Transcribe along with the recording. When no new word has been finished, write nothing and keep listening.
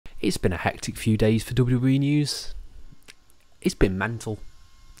It's been a hectic few days for WWE news. It's been mental,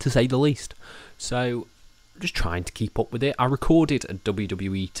 to say the least. So, I'm just trying to keep up with it. I recorded a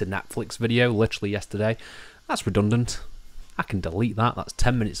WWE to Netflix video literally yesterday. That's redundant. I can delete that. That's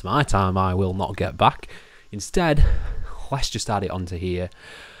 10 minutes of my time I will not get back. Instead, let's just add it onto here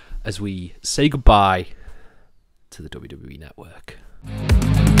as we say goodbye to the WWE Network.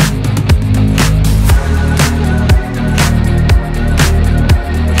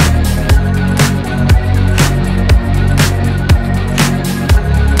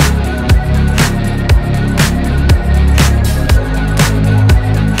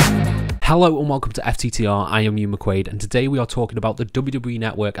 Hello and welcome to FTTR, I am Hugh McQuaid, and today we are talking about the WWE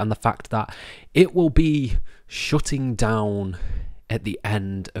Network and the fact that it will be shutting down at the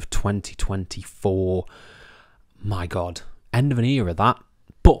end of 2024. My God, end of an era that.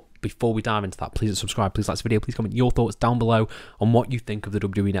 But before we dive into that, please subscribe, please like this video, please comment your thoughts down below on what you think of the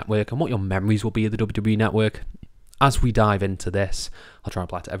WWE Network and what your memories will be of the WWE Network. As we dive into this, I'll try and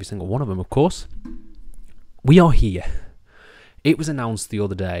apply to every single one of them, of course. We are here. It was announced the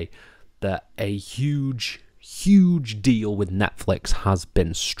other day that a huge deal with Netflix has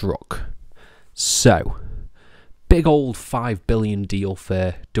been struck. So, big old $5 billion deal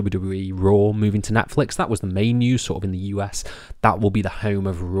for WWE Raw moving to Netflix. That was the main news, sort of in the US. That will be the home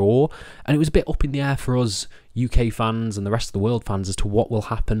of Raw. And it was a bit up in the air for us UK fans and the rest of the world fans as to what will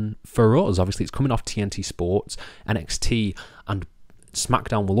happen for us. Obviously, it's coming off TNT Sports, NXT, and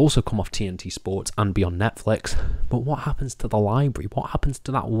SmackDown will also come off TNT Sports and be on Netflix. But what happens to the library? What happens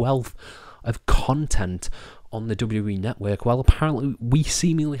to that wealth of content on the WWE Network? Well, apparently we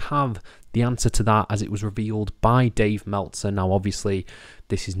seemingly have the answer to that, as it was revealed by Dave Meltzer. Now, obviously,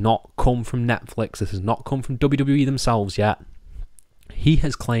 this has not come from Netflix. This has not come from WWE themselves yet. He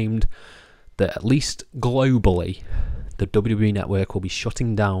has claimed that at least globally, the WWE Network will be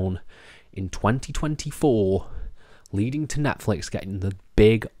shutting down in 2024, leading to Netflix getting the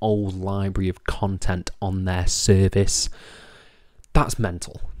big old library of content on their service. That's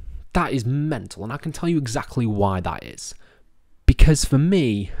mental. That is mental, and I can tell you exactly why that is. Because for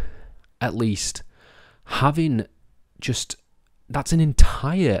me, at least, having just, that's an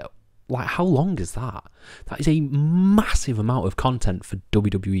entire, like, how long is that? That is a massive amount of content for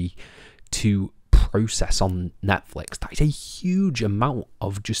WWE to process on Netflix. That is a huge amount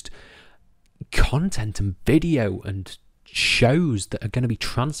of just content and video and shows that are going to be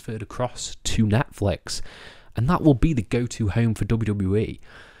transferred across to Netflix, and that will be the go-to home for WWE.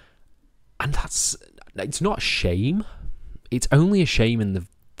 And it's not a shame. It's only a shame in the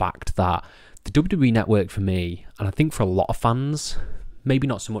fact that the WWE Network, for me, and I think for a lot of fans, maybe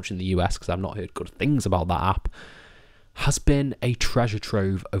not so much in the US because I've not heard good things about that app, has been a treasure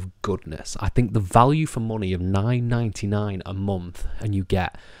trove of goodness. I think the value for money of $9.99 a month, and you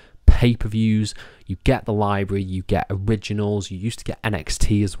get pay-per-views, you get the library, you get originals, you used to get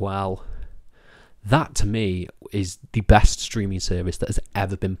NXT as well. That, to me, is the best streaming service that has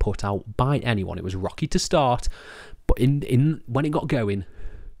ever been put out by anyone. It was rocky to start, but when it got going,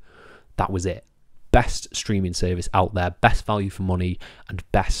 that was it. Best streaming service out there, best value for money, and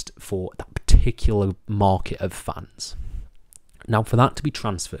best for that particular market of fans. Now, for that to be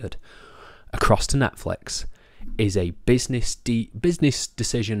transferred across to Netflix is a business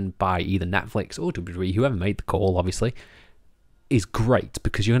decision by either Netflix or WWE, whoever made the call, obviously, is great,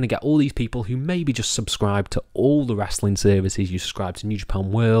 because you're going to get all these people who maybe just subscribe to all the wrestling services. You subscribe to New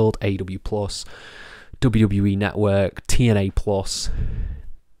Japan World, AW+, WWE Network, TNA+.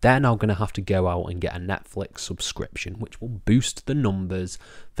 They're now going to have to go out and get a Netflix subscription, which will boost the numbers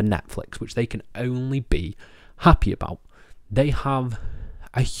for Netflix, which they can only be happy about. They have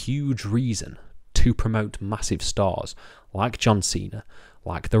a huge reason to promote massive stars like John Cena,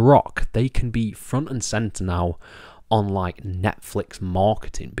 like The Rock. They can be front and center now on like Netflix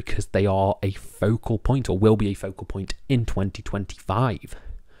marketing, because they are a focal point, or will be a focal point, in 2025.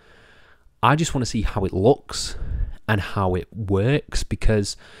 I just want to see how it looks and how it works,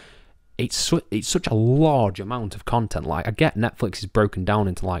 because it's such a large amount of content. Like, I get Netflix is broken down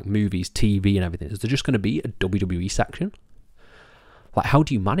into like movies, TV and everything. Is there just going to be a WWE section? Like, how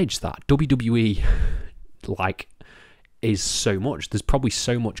do you manage that? WWE, like, is so much. There's probably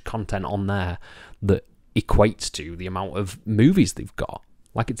so much content on there that equates to the amount of movies they've got.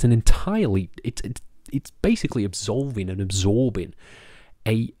 Like, it's an entirely, it's basically absorbing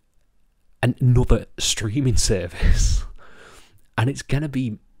another streaming service, and it's going to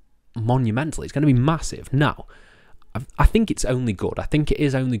be monumental. It's going to be massive. Now, I think it's only good. I think it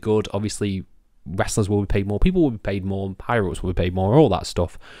is only good. Obviously, wrestlers will be paid more, people will be paid more, pirates will be paid more, all that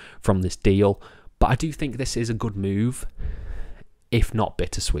stuff from this deal. But I do think this is a good move. if not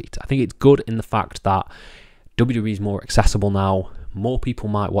bittersweet. I think it's good in the fact that WWE is more accessible now. More people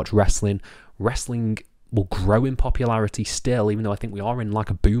might watch wrestling. Wrestling will grow in popularity still, even though I think we are in like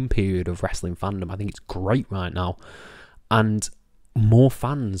a boom period of wrestling fandom. I think it's great right now. And more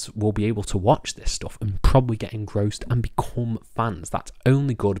fans will be able to watch this stuff and probably get engrossed and become fans. That's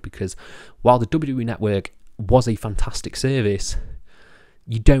only good, because while the WWE Network was a fantastic service,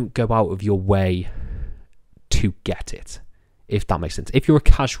 you don't go out of your way to get it, if that makes sense. If you're a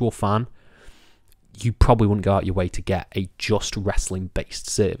casual fan, you probably wouldn't go out your way to get a just wrestling-based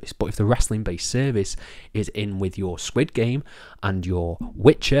service. But if the wrestling-based service is in with your Squid Game and your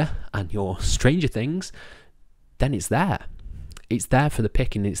Witcher and your Stranger Things, then it's there. It's there for the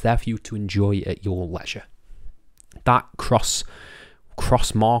picking. It's there for you to enjoy at your leisure. That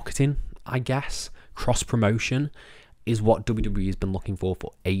cross-marketing, I guess, cross-promotion, is what WWE has been looking for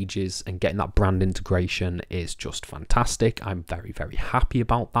ages, and getting that brand integration is just fantastic. I'm very, very happy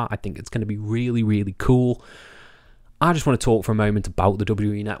about that. I think it's going to be really, really cool. I just want to talk for a moment about the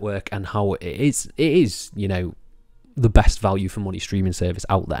WWE Network and how it is, you know, the best value for money streaming service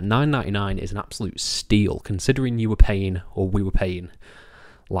out there. $9.99 is an absolute steal, considering we were paying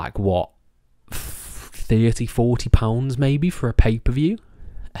like what, £30-40 maybe for a pay-per-view,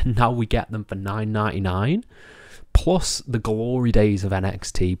 and now we get them for $9.99. Plus the glory days of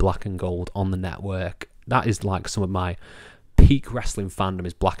NXT Black and Gold on the network. That is like some of my peak wrestling fandom,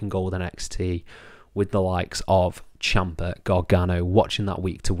 is Black and Gold NXT, with the likes of Ciampa, Gargano, watching that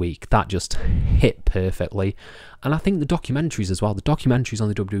week to week. That just hit perfectly. And I think the documentaries as well, the documentaries on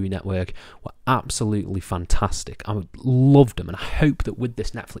the WWE Network were absolutely fantastic. I loved them, and I hope that with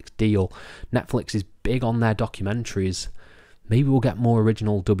this Netflix deal, Netflix is big on their documentaries. Maybe we'll get more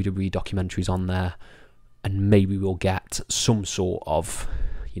original WWE documentaries on there, and maybe we'll get some sort of,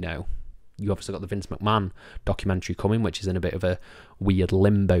 you know, you obviously got the Vince McMahon documentary coming, which is in a bit of a weird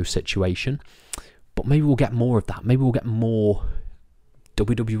limbo situation. But maybe we'll get more of that. Maybe we'll get more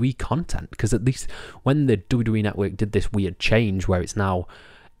WWE content, because at least when the WWE Network did this weird change where it's now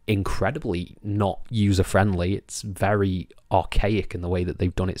incredibly not user-friendly, it's very archaic in the way that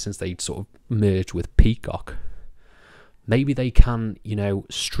they've done it since they sort of merged with Peacock. Maybe they can, you know,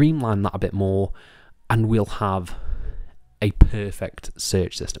 streamline that a bit more, and we'll have a perfect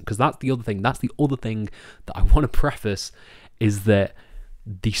search system. Because that's the other thing. That's the other thing that I want to preface, is that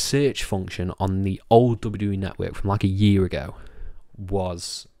the search function on the old WWE Network from like a year ago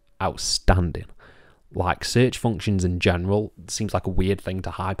was outstanding. Like, search functions in general seems like a weird thing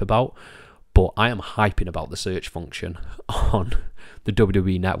to hype about, but I am hyping about the search function on the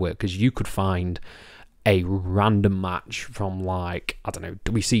WWE Network, because you could find a random match from, like, I don't know,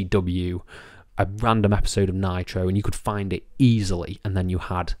 WCW, a random episode of Nitro, and you could find it easily, and then you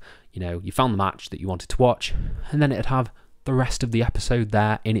had, you know, you found the match that you wanted to watch, and then it'd have the rest of the episode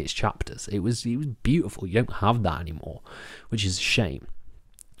there in its chapters. It was beautiful. You don't have that anymore, which is a shame.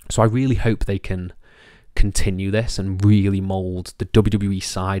 So I really hope they can continue this and really mould the WWE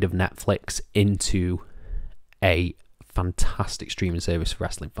side of Netflix into a fantastic streaming service for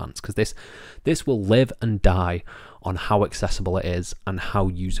wrestling fans, because this will live and die on how accessible it is and how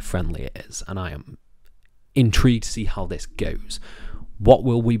user-friendly it is, and I am intrigued to see how this goes. What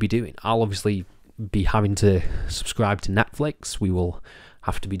will we be doing? I'll obviously be having to subscribe to Netflix. We will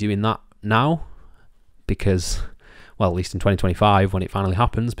have to be doing that now, because, well, at least in 2025 when it finally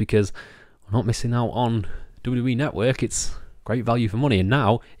happens, because we're not missing out on WWE Network. It's great value for money, and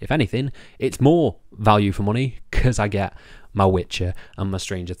now, if anything, it's more value for money, because I get my Witcher and my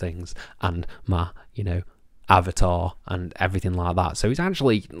Stranger Things and my, you know, Avatar and everything like that. So it's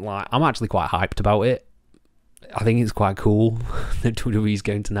actually, like, I'm actually quite hyped about it. I think it's quite cool that WWE's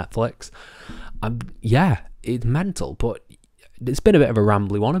going to Netflix. Yeah, it's mental, but it's been a bit of a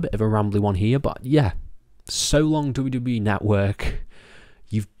rambly one here, but yeah, so long WWE Network,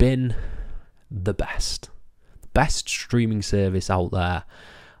 you've been the best streaming service out there,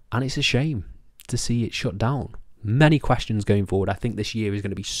 and it's a shame to see it shut down. Many questions going forward. I think this year is going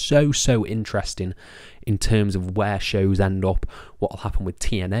to be so interesting in terms of where shows end up, what will happen with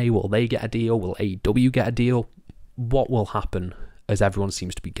TNA, will they get a deal, will AEW get a deal, what will happen, as everyone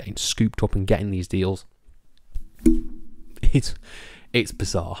seems to be getting scooped up and getting these deals. It's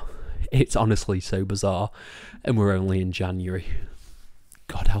bizarre. It's honestly so bizarre, and we're only in January.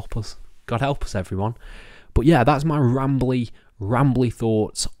 God help us. God help us, everyone. But yeah, that's my rambly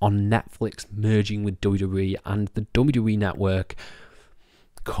thoughts on Netflix merging with WWE and the WWE Network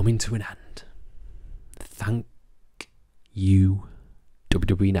coming to an end. Thank you,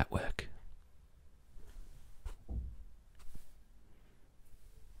 WWE Network.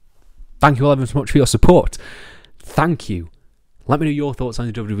 Thank you all ever so much for your support. Thank you. Let me know your thoughts on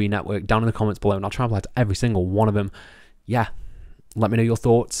the WWE Network down in the comments below, and I'll try and reply to every single one of them. Yeah, let me know your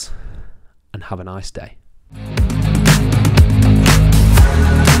thoughts, and have a nice day.